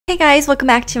Hey guys, welcome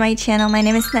back to my channel. My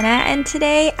name is Nenna and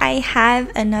today I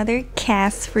have another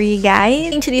cast for you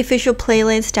guys. Link to the official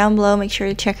playlist down below, make sure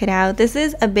to check it out. This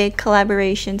is a big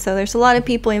collaboration, so there's a lot of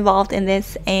people involved in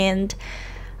this and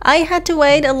I had to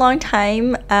wait a long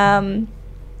time to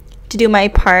do my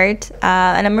part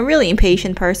and I'm a really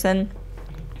impatient person.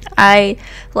 I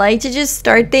like to just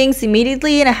start things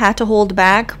immediately and I had to hold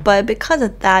back, but because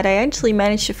of that I actually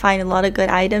managed to find a lot of good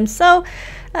items, so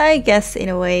I guess in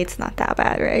a way it's not that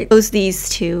bad, right? I chose these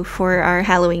two for our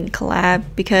Halloween collab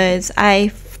because I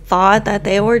thought that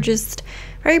they were just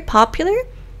very popular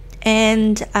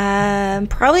and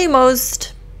probably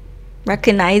most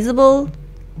recognizable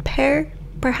pair,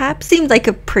 perhaps. Seemed like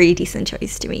a pretty decent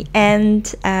choice to me.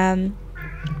 And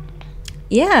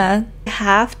yeah, I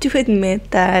have to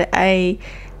admit that I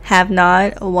have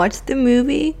not watched the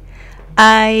movie.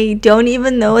 I don't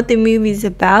even know what the movie's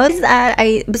about.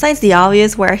 Besides the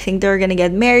obvious where I think they're gonna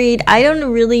get married, I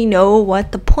don't really know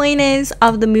what the point is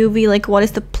of the movie, like what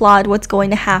is the plot, what's going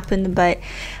to happen, but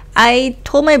I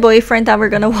told my boyfriend that we're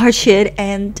gonna watch it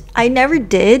and I never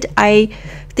did. I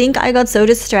think I got so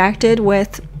distracted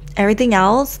with everything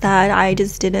else that I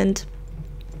just didn't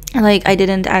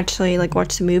actually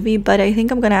watch the movie, but I think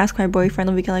I'm gonna ask my boyfriend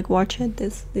if we can watch it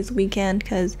this weekend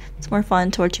because it's more fun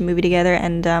to watch a movie together,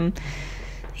 and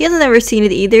he hasn't ever seen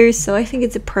it either, so I think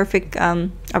it's a perfect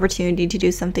opportunity to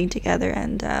do something together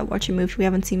and watch a movie we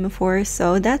haven't seen before.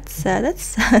 So that's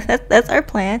our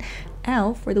plan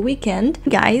now for the weekend.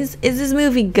 Guys, is this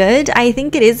movie good? I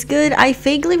think it is good. I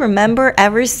vaguely remember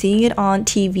ever seeing it on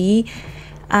TV,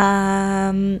 but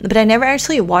I never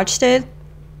actually watched it.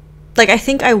 I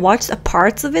think I watched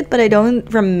parts of it, but I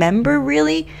don't remember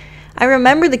really. I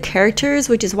remember the characters,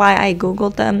 which is why I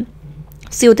googled them,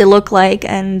 see what they look like,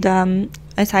 and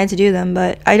I decided to do them.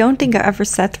 But I don't think I ever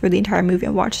sat through the entire movie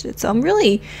and watched it. So I'm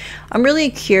really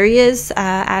curious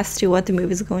as to what the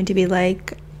movie is going to be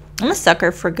like. I'm a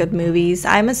sucker for good movies.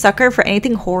 I'm a sucker for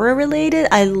anything horror related.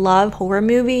 I love horror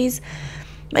movies.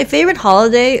 My favorite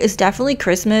holiday is definitely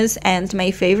Christmas, and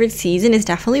my favorite season is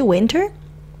definitely winter.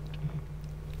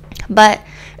 But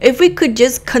if we could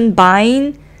just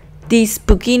combine the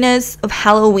spookiness of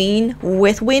Halloween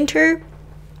with winter,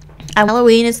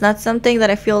 Halloween is not something that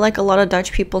I feel like a lot of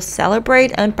Dutch people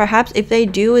celebrate, and perhaps if they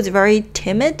do, it's very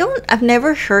timid. I've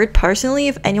never heard personally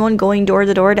of anyone going door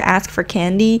to door to ask for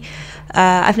candy.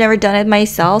 I've never done it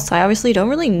myself, so I obviously don't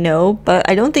really know, but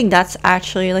I don't think that's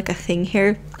actually a thing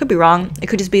here. Could be wrong. It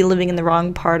could just be living in the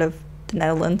wrong part of the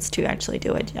Netherlands to actually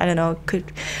do it. I don't know. It could,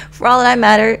 for all that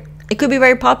matter, it could be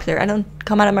very popular. I don't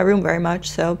come out of my room very much,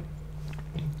 so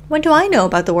what do I know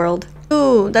about the world?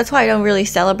 Ooh, that's why I don't really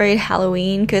celebrate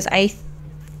Halloween, because I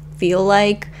feel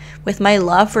like with my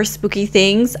love for spooky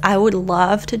things, I would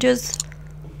love to just,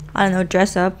 I don't know,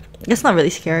 dress up. It's not really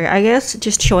scary. I guess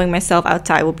just showing myself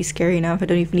outside will be scary enough. I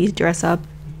don't even need to dress up.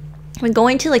 When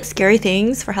going to scary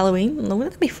things for Halloween,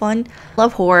 wouldn't that be fun?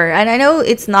 Love horror, and I know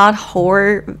it's not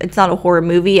horror. It's not a horror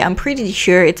movie. I'm pretty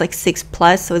sure it's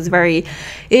 6+, so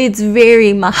it's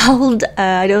very mild.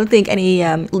 I don't think any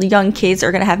young kids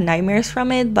are gonna have nightmares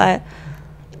from it, but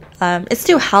it's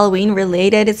still Halloween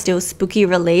related. It's still spooky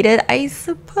related, I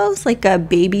suppose. Like a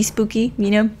baby spooky, you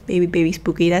know, baby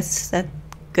spooky. That's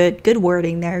good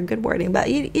wording there. Good wording, but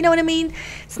you know what I mean.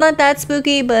 It's not that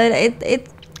spooky, but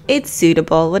it's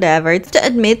suitable, whatever. It's to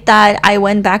admit that I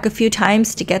went back a few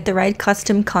times to get the right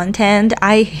custom content.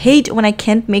 I hate when I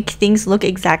can't make things look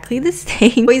exactly the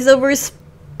same. Voiceovers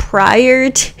prior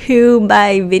to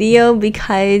my video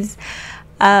because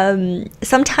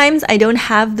sometimes I don't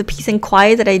have the peace and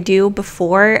quiet that I do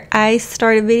before I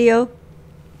start a video.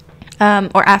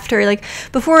 Or after,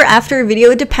 before or after a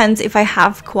video. It depends if I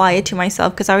have quiet to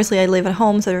myself, because obviously I live at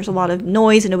home, so there's a lot of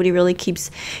noise and nobody really keeps,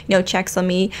 checks on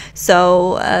me.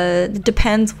 So it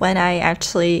depends when I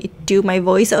actually do my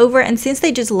voiceover, and since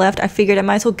they just left, I figured I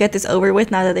might as well get this over with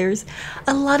now that there's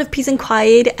a lot of peace and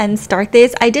quiet and start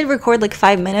this. I did record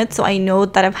 5 minutes, so I know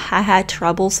that I've had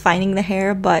troubles finding the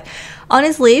hair, but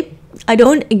honestly, I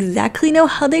don't exactly know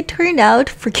how they turned out,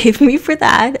 forgive me for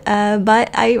that,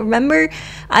 but I remember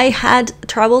I had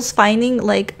troubles finding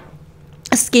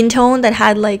a skin tone that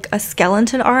had a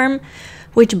skeleton arm,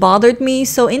 which bothered me.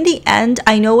 So in the end,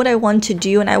 I know what I want to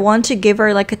do, and I want to give her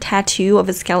a tattoo of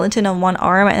a skeleton on one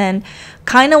arm, and then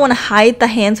kind of want to hide the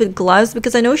hands with gloves,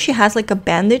 because I know she has a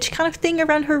bandage kind of thing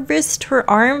around her wrist, her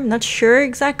arm, not sure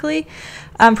exactly,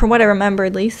 from what I remember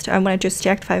at least, when I just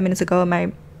checked 5 minutes ago.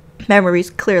 My memory's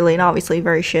clearly and obviously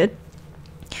very shit.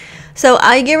 So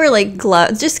I give her like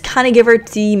gloves, just kind of give her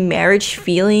the marriage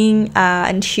feeling,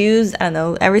 and shoes. I don't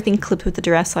know, everything clipped with the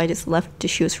dress, so I just left the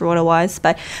shoes for what it was.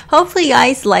 But hopefully you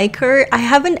guys like her. I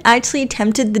haven't actually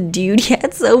attempted the dude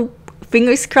yet, so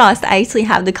fingers crossed I actually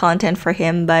have the content for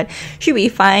him, but should be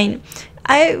fine.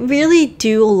 I really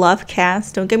do love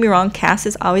Cass. Don't get me wrong, Cass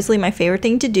is obviously my favorite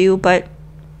thing to do, but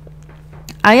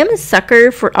I am a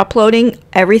sucker for uploading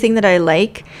everything that I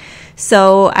like.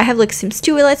 So I have like Sims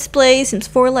 2 Let's Play, Sims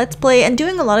 4 Let's Play, and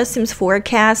doing a lot of Sims 4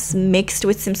 casts mixed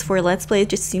with Sims 4 Let's Play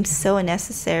just seems so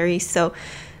unnecessary. So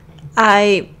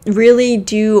I really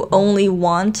do only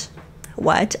want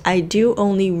what? I do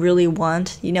only really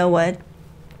want, you know what?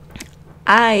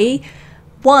 I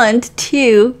want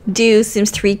to do Sims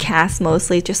 3 casts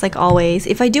mostly, just like always.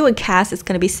 If I do a cast, it's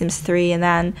going to be Sims 3, and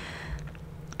then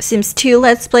Sims 2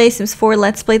 Let's Play, Sims 4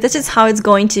 Let's Play. That's just how it's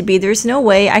going to be. There's no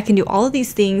way I can do all of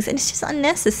these things, and it's just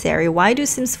unnecessary. Why do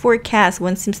Sims 4 cast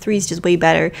when Sims 3 is just way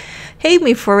better? Hate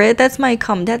me for it. That's my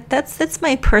that's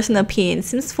my personal opinion.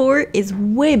 Sims 4 is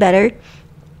way better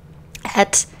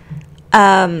at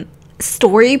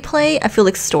story play. I feel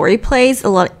like story play is a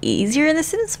lot easier in The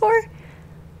Sims 4.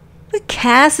 But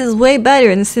cast is way better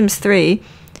in The Sims 3.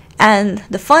 And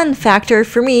the fun factor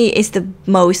for me is the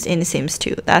most in Sims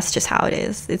 2. That's just how it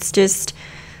is. It's just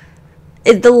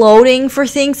the loading for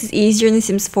things is easier in The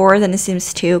Sims 4 than The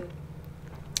Sims 2.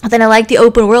 Then I like the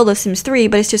open world of Sims 3,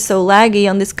 but it's just so laggy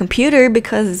on this computer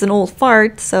because it's an old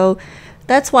fart. So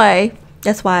that's why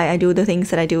I do the things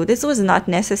that I do. This was not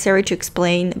necessary to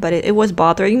explain, but it was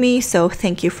bothering me, so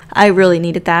thank you. I really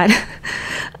needed that.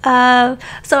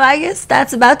 So I guess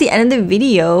that's about the end of the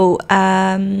video.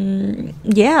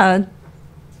 Yeah.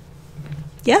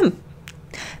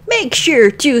 Make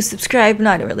sure to subscribe.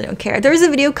 No, I really don't care. There's a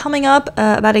video coming up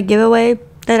about a giveaway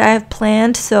that I have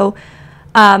planned, so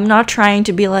I'm not trying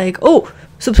to be like, oh,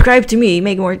 subscribe to me,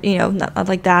 make more, you know, not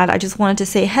like that. I just wanted to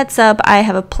say heads up, I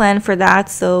have a plan for that.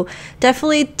 So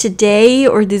definitely today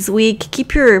or this week,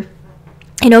 keep your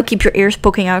ears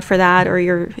poking out for that, or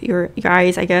your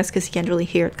eyes, I guess, because you can't really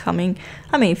hear it coming.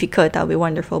 I mean, if you could, that would be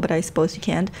wonderful, but I suppose you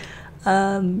can't.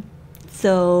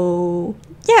 So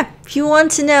yeah, if you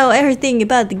want to know everything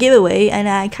about the giveaway, and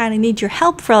I kind of need your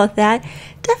help for all of that,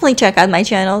 definitely check out my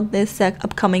channel this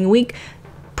upcoming week.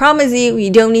 Promise you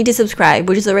don't need to subscribe,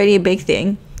 which is already a big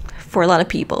thing for a lot of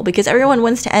people, because everyone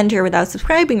wants to enter without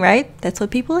subscribing, right? That's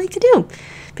what people like to do,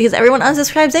 because everyone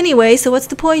unsubscribes anyway, so what's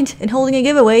the point in holding a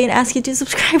giveaway and ask you to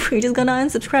subscribe? You're just gonna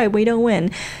unsubscribe when you don't win.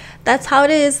 That's how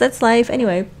it is. That's life.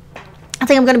 Anyway, I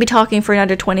think I'm going to be talking for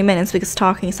another 20 minutes because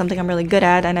talking is something I'm really good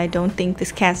at, and I don't think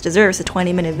this cast deserves a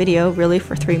 20-minute video, really,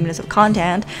 for 3 minutes of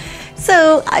content.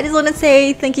 So I just want to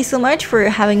say thank you so much for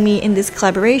having me in this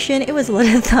collaboration. It was a lot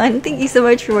of fun. Thank you so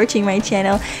much for watching my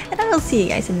channel, and I will see you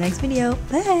guys in the next video.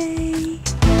 Bye!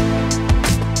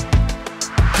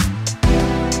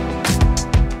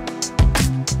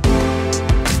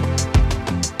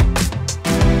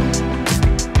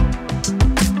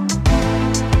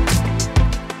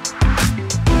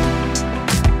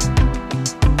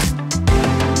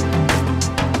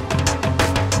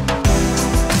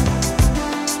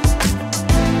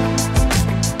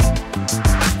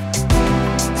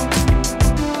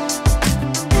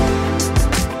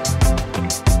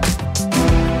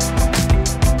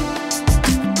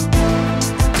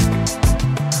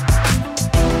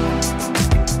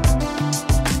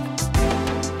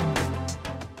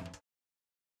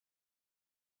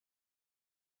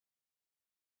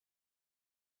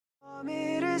 Want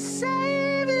me to say